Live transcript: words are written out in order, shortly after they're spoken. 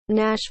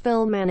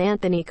Nashville man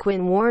Anthony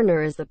Quinn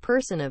Warner is the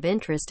person of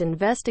interest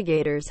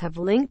investigators have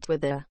linked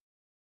with the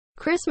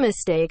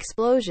Christmas Day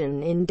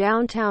explosion in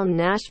downtown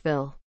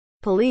Nashville.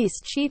 Police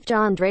Chief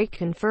John Drake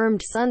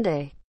confirmed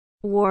Sunday.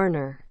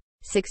 Warner,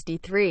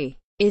 63,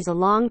 is a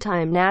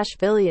longtime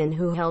Nashvilleian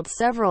who held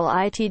several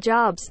IT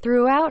jobs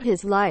throughout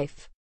his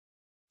life.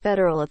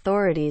 Federal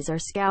authorities are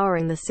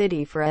scouring the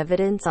city for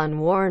evidence on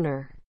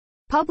Warner.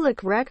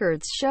 Public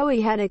records show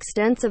he had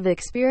extensive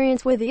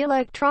experience with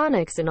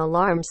electronics and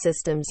alarm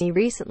systems. He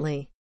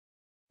recently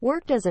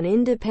worked as an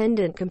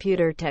independent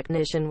computer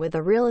technician with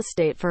the real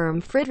estate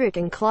firm Friedrich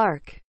 &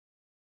 Clark.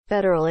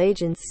 Federal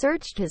agents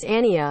searched his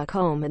Antioch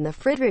home and the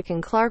Friedrich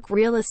 & Clark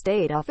real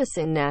estate office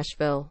in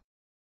Nashville.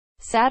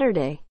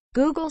 Saturday,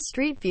 Google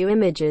Street View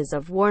images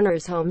of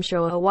Warner's home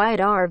show a white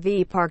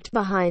RV parked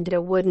behind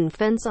a wooden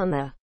fence on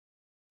the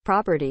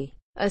property.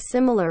 A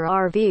similar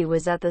RV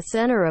was at the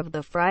center of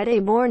the Friday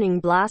morning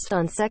blast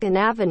on 2nd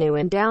Avenue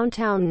in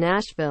downtown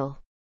Nashville.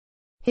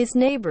 His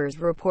neighbors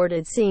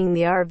reported seeing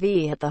the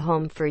RV at the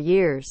home for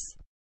years.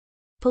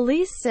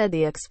 Police said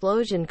the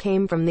explosion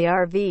came from the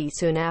RV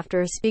soon after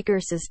a speaker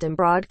system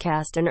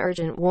broadcast an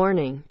urgent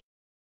warning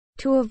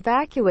to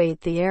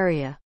evacuate the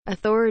area.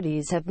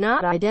 Authorities have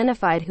not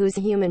identified whose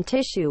human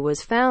tissue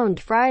was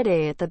found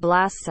Friday at the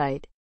blast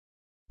site.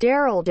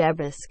 Daryl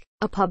Debisk,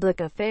 a public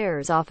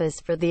affairs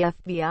office for the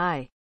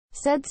FBI,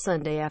 said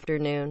Sunday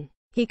afternoon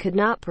he could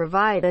not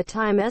provide a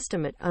time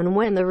estimate on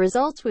when the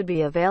results would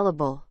be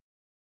available.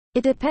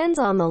 It depends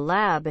on the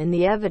lab and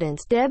the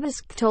evidence,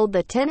 Debisk told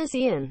the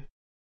Tennessean.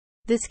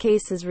 This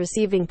case is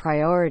receiving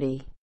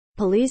priority.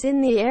 Police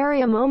in the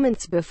area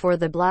moments before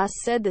the blast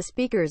said the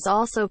speakers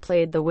also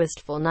played the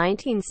wistful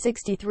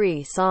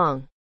 1963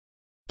 song,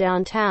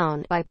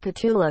 Downtown, by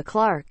Petula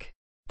Clark.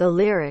 The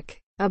lyric,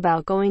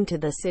 about going to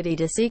the city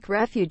to seek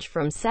refuge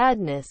from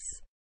sadness,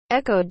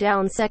 echoed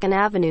down 2nd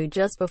Avenue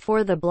just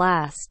before the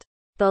blast.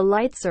 The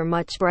lights are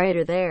much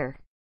brighter there.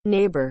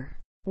 Neighbor.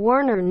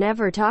 Warner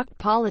never talked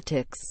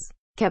politics,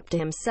 kept to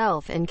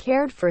himself and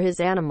cared for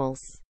his animals.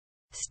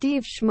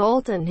 Steve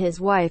Schmaltz and his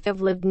wife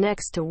have lived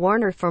next to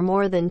Warner for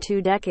more than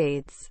 2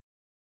 decades.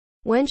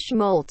 When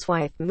Schmaltz's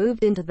wife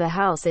moved into the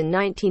house in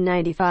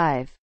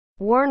 1995,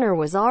 Warner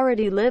was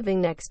already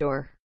living next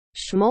door.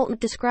 Schmaltz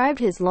described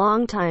his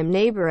longtime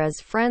neighbor as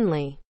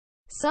friendly,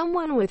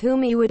 someone with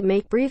whom he would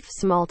make brief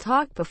small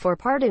talk before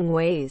parting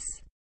ways.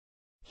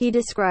 He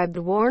described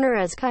Warner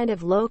as kind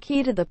of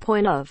low-key to the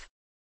point of,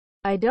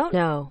 "I don't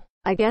know,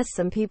 I guess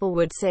some people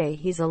would say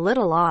he's a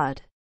little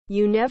odd.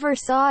 You never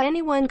saw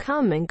anyone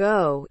come and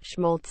go,"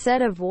 Schmaltz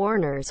said of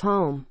Warner's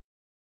home.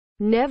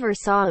 "Never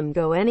saw him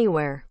go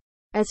anywhere.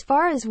 As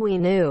far as we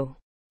knew,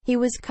 he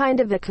was kind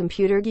of a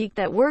computer geek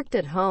that worked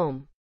at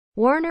home."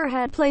 Warner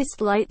had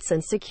placed lights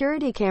and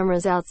security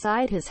cameras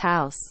outside his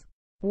house.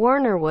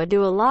 Warner would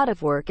do a lot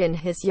of work in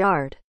his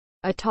yard.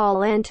 A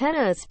tall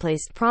antenna is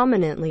placed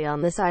prominently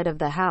on the side of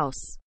the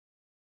house,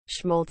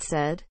 Schmaltz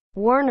said.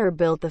 Warner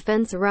built the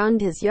fence around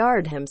his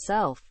yard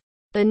himself,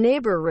 the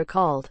neighbor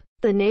recalled.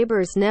 The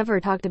neighbors never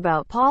talked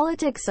about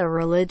politics or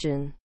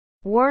religion.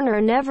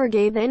 Warner never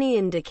gave any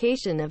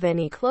indication of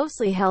any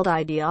closely held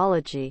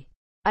ideology.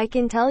 "I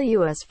can tell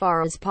you as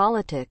far as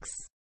politics,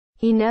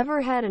 he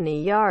never had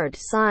any yard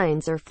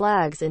signs or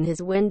flags in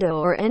his window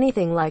or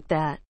anything like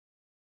that.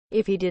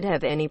 If he did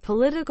have any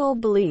political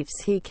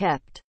beliefs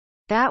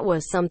that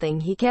was something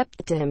he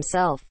kept to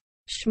himself,"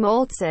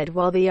 Schmaltz said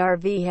while the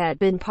RV had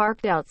been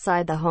parked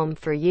outside the home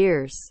for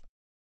years.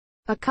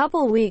 A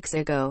couple weeks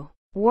ago,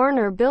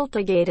 Warner built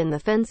a gate in the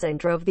fence and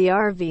drove the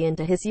RV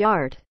into his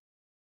yard.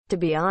 "To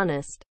be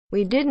honest,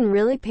 we didn't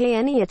really pay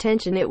any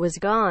attention. It was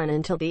gone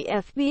until the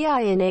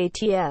FBI and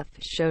ATF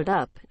showed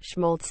up,"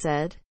 Schmaltz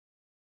said.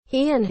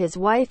 He and his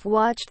wife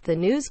watched the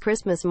news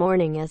Christmas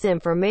morning as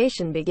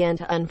information began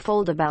to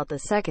unfold about the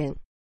 2nd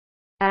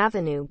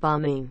Avenue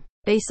bombing.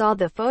 They saw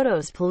the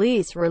photos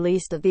police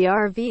released of the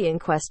RV in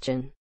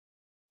question.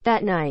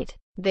 That night,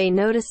 they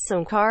noticed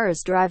some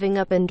cars driving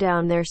up and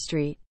down their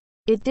street.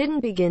 It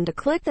didn't begin to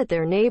click that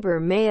their neighbor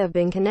may have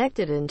been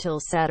connected until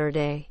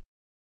Saturday,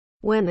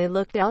 when they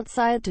looked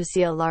outside to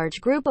see a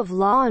large group of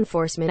law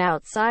enforcement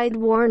outside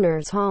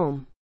Warner's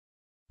home.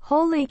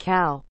 "Holy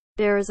cow,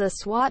 there is a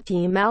SWAT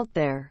team out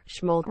there,"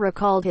 Schmaltz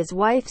recalled his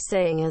wife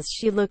saying as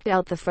she looked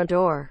out the front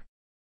door.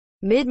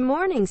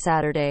 Mid-morning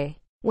Saturday,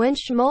 when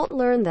Schmaltz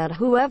learned that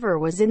whoever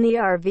was in the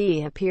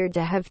RV appeared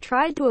to have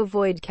tried to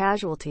avoid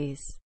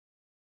casualties,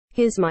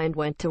 his mind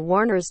went to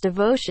Warner's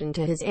devotion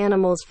to his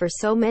animals for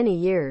so many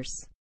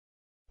years.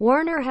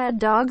 Warner had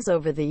dogs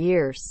over the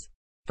years.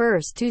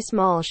 First 2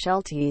 small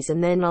Shelties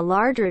and then a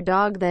larger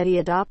dog that he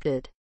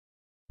adopted,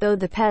 though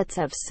the pets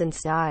have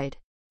since died.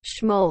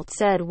 Schmaltz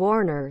said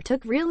Warner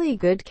took really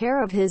good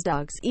care of his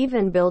dogs,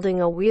 even building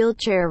a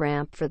wheelchair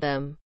ramp for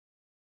them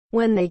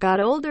when they got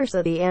older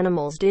so the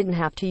animals didn't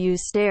have to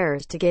use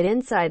stairs to get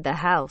inside the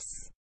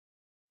house.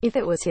 "If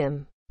it was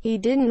him, he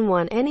didn't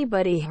want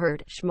anybody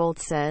hurt,"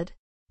 Schmaltz said.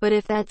 "But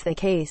if that's the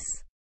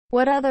case,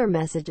 what other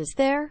message is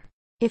there?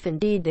 If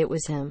indeed it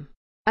was him,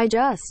 I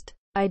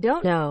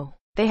don't know."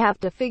 They have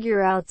to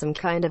figure out some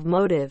kind of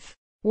motive.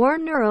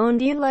 Warner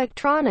owned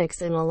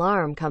electronics and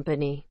alarm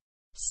company.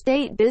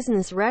 State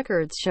business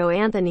records show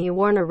Anthony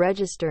Warner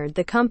registered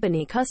the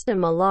company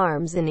Custom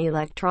Alarms and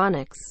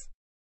Electronics,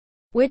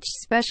 which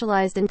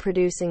specialized in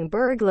producing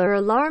burglar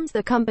alarms.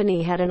 The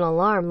company had an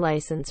alarm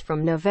license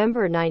from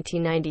November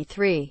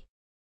 1993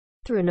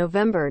 through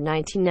November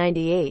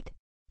 1998.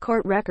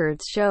 Court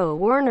records show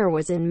Warner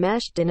was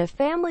enmeshed in a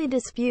family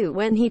dispute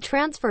when he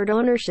transferred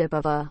ownership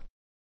of a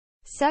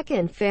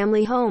second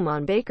family home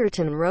on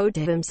Bakerton Road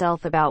to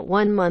himself about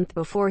 1 month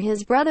before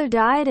his brother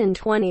died in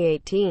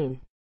 2018.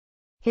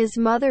 His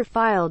mother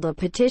filed a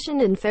petition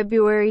in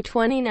February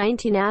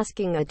 2019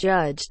 asking a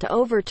judge to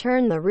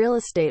overturn the real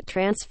estate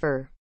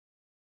transfer,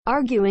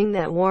 arguing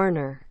that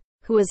Warner,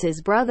 who was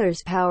his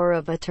brother's power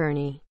of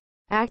attorney,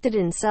 acted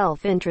in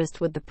self-interest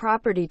with the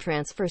property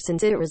transfer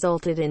since it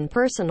resulted in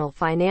personal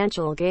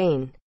financial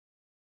gain.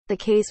 The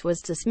case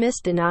was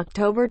dismissed in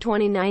October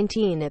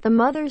 2019 at the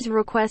mother's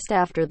request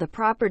after the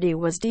property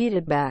was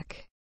deeded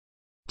back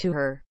to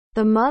her.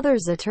 The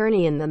mother's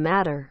attorney in the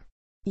matter,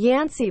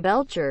 Yancey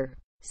Belcher,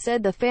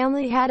 said the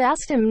family had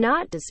asked him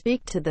not to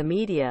speak to the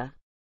media.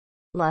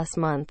 Last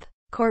month,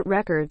 court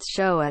records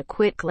show a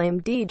quitclaim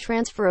deed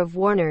transfer of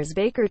Warner's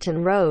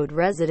Bakerton Road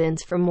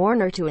residence from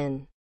Warner to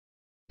an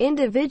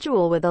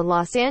individual with a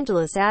Los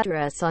Angeles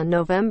address on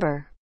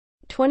November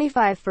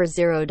 25 for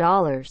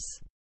 $0.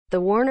 The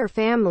Warner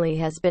family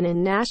has been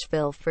in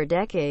Nashville for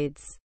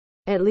decades,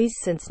 at least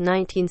since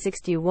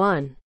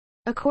 1961.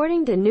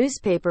 According to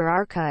newspaper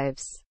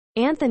archives,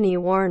 Anthony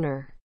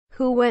Warner,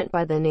 who went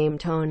by the name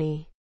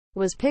Tony,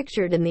 was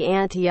pictured in the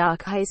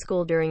Antioch High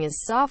School during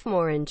his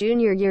sophomore and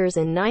junior years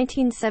in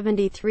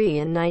 1973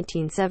 and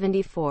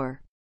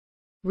 1974.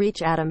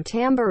 Reach Adam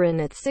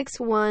Tamburin at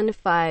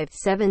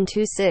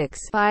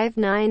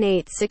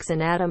 615-726-5986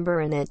 and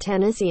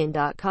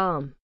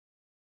adamburin@tennessean.com.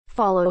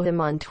 Follow him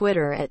on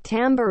Twitter at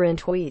Tamburin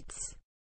Tweets.